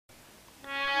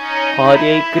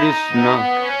Hare Krishna,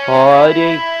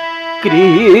 Hare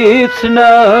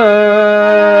Krishna,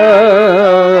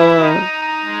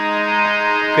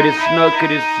 Krishna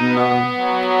Krishna,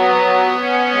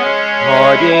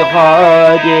 Hare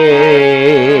Hare,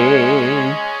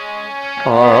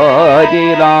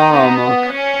 Hare Rama,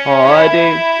 Hare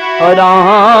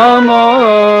Rama,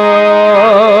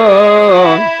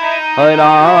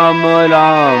 Rama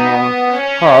Rama,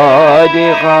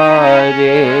 Hare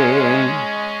Hare.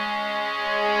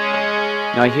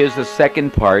 Now here's the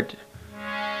second part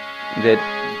that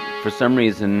for some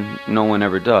reason no one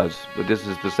ever does, but this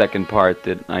is the second part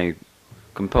that I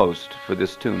composed for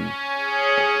this tune.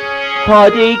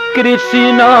 Hare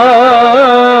Krishna,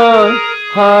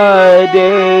 Hare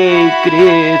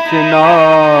Krishna,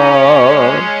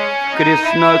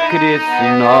 Krishna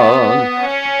Krishna,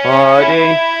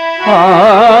 Hare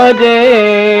Hare,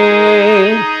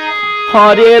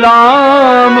 Hare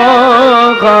Rama,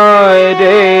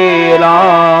 Hare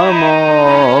Rama,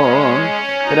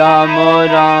 Rama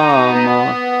Rama,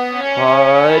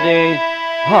 Hare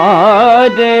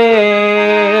Hare.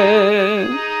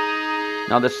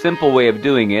 Now the simple way of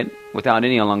doing it, without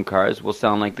any alankars, will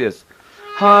sound like this.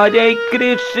 Hare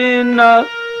Krishna,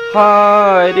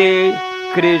 Hare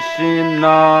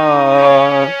Krishna,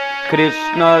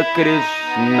 Krishna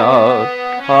Krishna,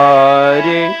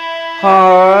 Hare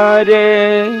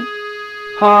Hare,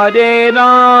 Hare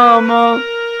Rama,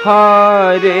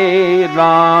 Hare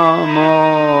Rama,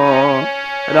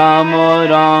 Rama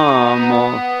Rama,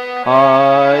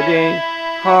 Hare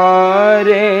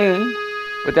Hare.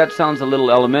 But that sounds a little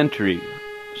elementary,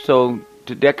 so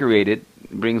to decorate it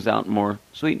brings out more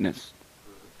sweetness.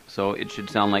 So it should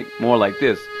sound like more like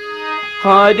this.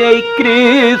 Hare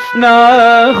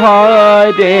Krishna,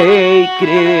 Hare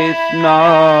Krishna,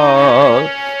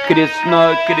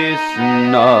 Krishna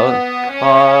Krishna,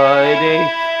 Hare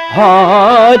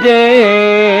Hare,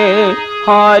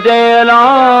 Hare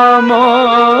Rama,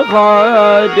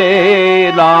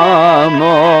 Hare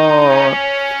Rama,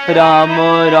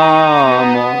 Rama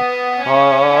Rama,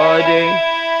 Hare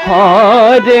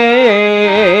Hare.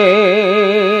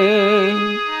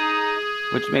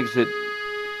 Which makes it,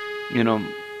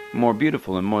 more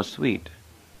beautiful and more sweet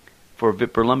for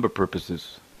Vipralamba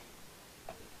purposes.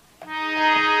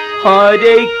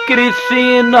 Hare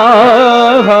Krishna,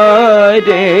 Hare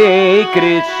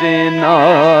Krishna,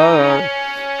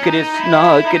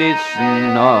 Krishna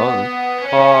Krishna,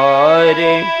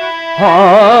 Hare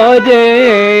Hare,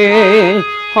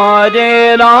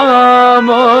 Hare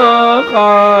Rama,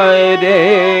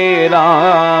 Hare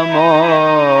Rama,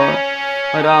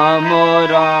 Rama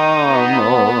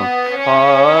Rama,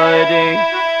 Hare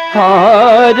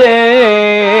Hare,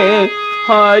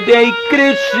 Hare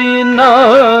Krishna,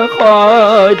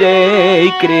 Hare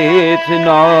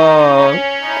Krishna,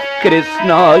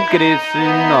 Krishna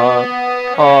Krishna,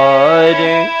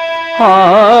 Hare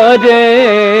Hare,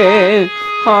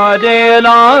 Hare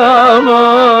Rama,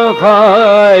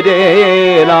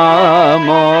 Hare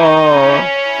Rama,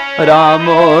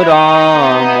 Rama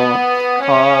Rama,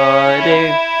 Hare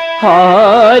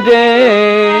Hare.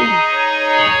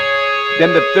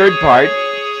 Then the third part.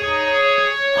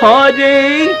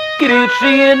 Hare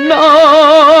Krishna,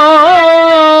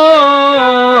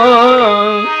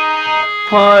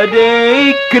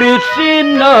 Hare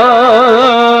Krishna,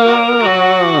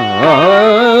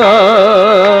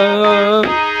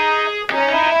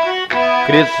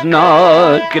 Krishna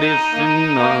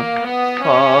Krishna,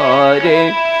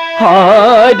 Hare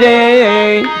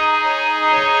Hare,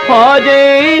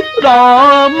 Hare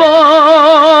Rama,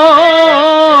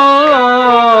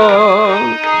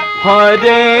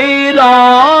 Hare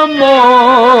Rama,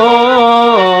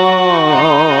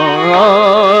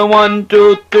 1,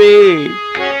 2, 3.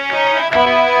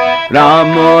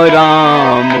 Rama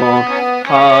Rama,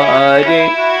 Hare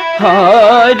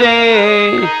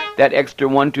Hare. That extra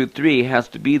 1, 2, 3 has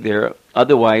to be there,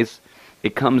 otherwise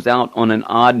it comes out on an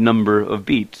odd number of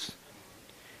beats.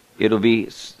 It'll be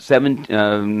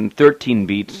 13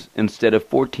 beats instead of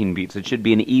 14 beats. It should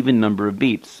be an even number of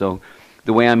beats. So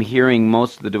the way I'm hearing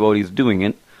most of the devotees doing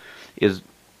it is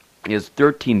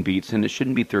 13 beats, and it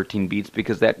shouldn't be 13 beats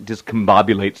because that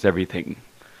discombobulates everything.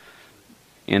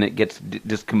 And it gets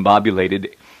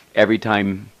discombobulated every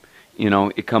time,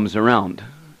 it comes around.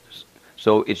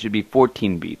 So it should be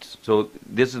 14 beats. So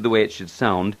this is the way it should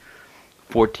sound,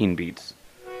 14 beats.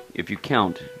 If you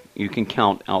count, you can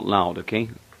count out loud, okay?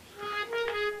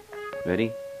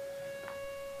 Ready?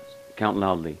 Count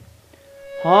loudly.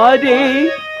 Hare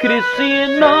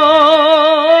Krishna,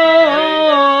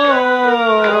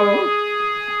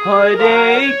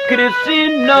 Hare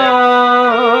Krishna,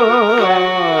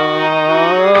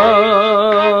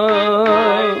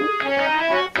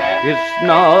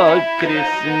 Krishna,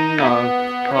 Krishna,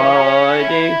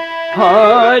 Hare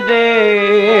Hare,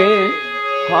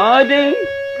 Hare.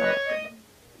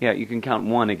 Yeah, you can count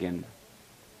one again.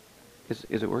 Is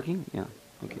it working? Yeah.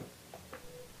 Okay.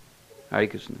 Hare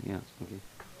Krishna. Yes. Okay.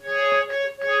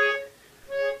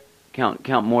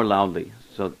 Count more loudly,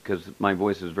 so because my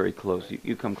voice is very close.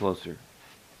 You come closer.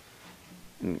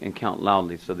 And count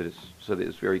loudly so that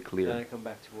it's very clear. Then I come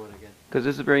back to one again. Because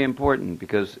this is very important,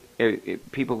 because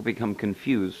people become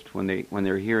confused when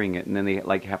they're hearing it, and then they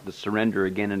have to surrender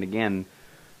again and again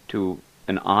to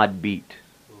an odd beat.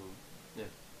 Yeah.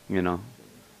 You know,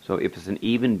 so if it's an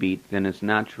even beat, then it's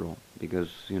natural,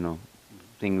 because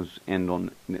things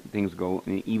go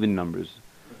in even numbers,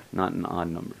 not in odd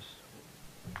numbers.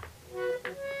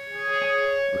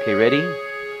 Okay, ready?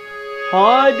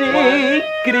 Hare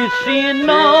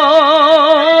Krishna,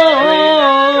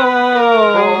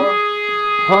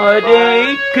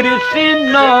 Hare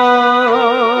Krishna,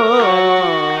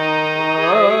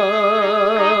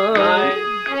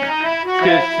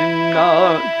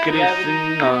 Krishna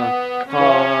Krishna,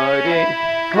 Hare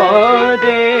Hare,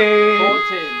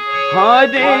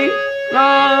 Hare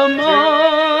Rama,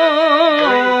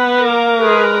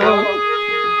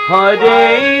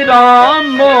 Hare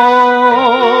Rama,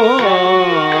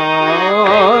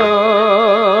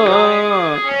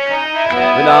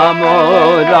 Rama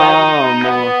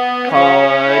Rama,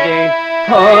 Hare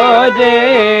Hare.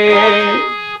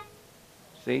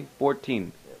 See,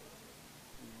 14.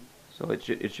 So it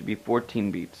should be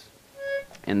 14 beats,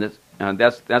 and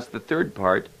that's the third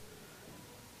part.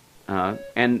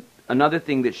 And another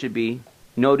thing that should be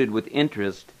noted with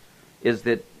interest is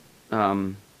that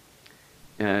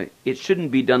it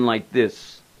shouldn't be done like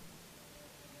this.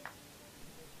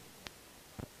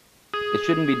 It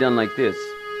shouldn't be done like this.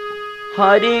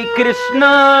 Hare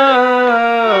Krishna.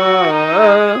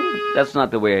 That's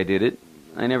not the way I did it.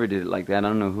 I never did it like that. I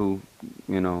don't know who,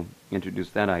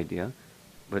 introduced that idea.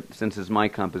 But since it's my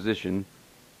composition,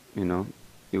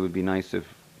 it would be nice if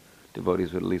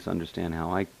devotees would at least understand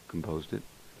how I composed it.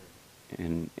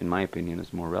 And in my opinion,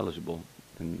 it's more religible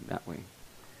than that way.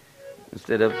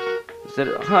 Instead of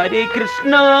Hare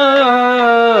Krishna.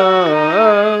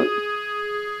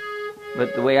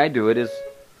 But the way I do it is,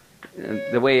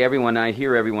 the way I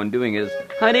hear everyone doing is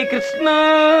Hare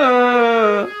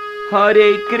Krishna,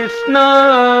 Hare Krishna,